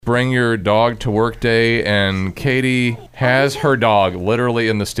Bring Your Dog to Work Day, and Katie has her dog literally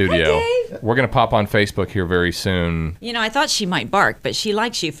in the studio. Hi, Dave. We're going to pop on Facebook here very soon. You know, I thought she might bark, but she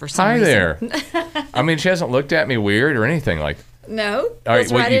likes you for some Hi reason. there. I mean, she hasn't looked at me weird or anything like that. No, All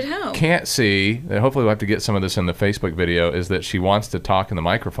it's what right you at home. can't see, and hopefully we'll have to get some of this in the Facebook video, is that she wants to talk in the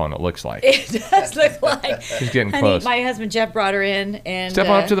microphone, it looks like. It does look like. She's getting Honey, close. my husband Jeff brought her in, and Step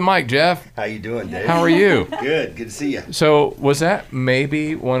on up to the mic, Jeff. How you doing, Dave? How are you? Good to see you. So, was that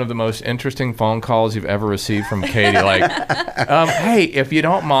maybe one of the most interesting phone calls you've ever received from Katie? Like, hey, if you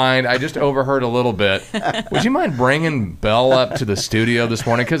don't mind, I just overheard a little bit. Would you mind bringing Belle up to the studio this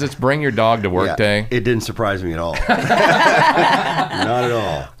morning? Because it's Bring Your Dog to Work Day. It didn't surprise me at all. Not at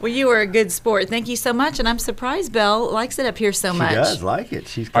all. Well, you were a good sport. Thank you so much, and I'm surprised Belle likes it up here so much. She does like it.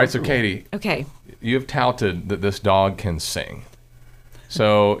 She's All right, so comfortable. Katie, Okay. you have touted that this dog can sing.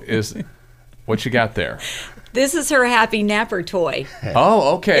 So, what you got there? This is her happy napper toy.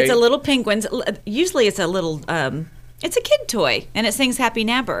 Oh, okay. It's a little penguin. Usually it's a little, it's a kid toy, and it sings Happy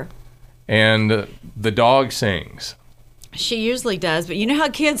Napper. And the dog sings. She usually does, but you know how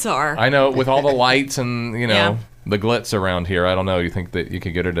kids are. I know, with all the lights and, Yeah. the glitz around here. I don't know. You think that you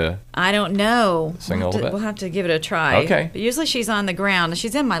could get her to... I don't know. Sing a little bit? We'll have to give it a try. Okay. But usually she's on the ground.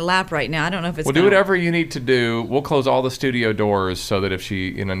 She's in my lap right now. I don't know if it's Well, do whatever you need to do. We'll close all the studio doors so that if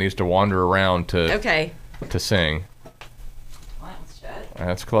she, needs to wander around to sing. Well, that's shut.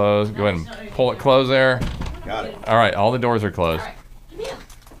 That's closed. Go ahead and pull it closed there. Got it. All right, all the doors are closed. All right. Come here.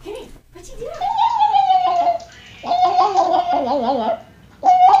 Come here. What you doing?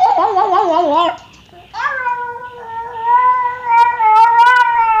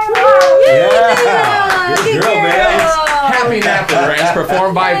 Yeah. Good girl, man. Happy Napper Ranch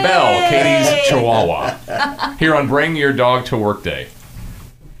performed by Belle, Katie's Chihuahua, here on Bring Your Dog to Work Day.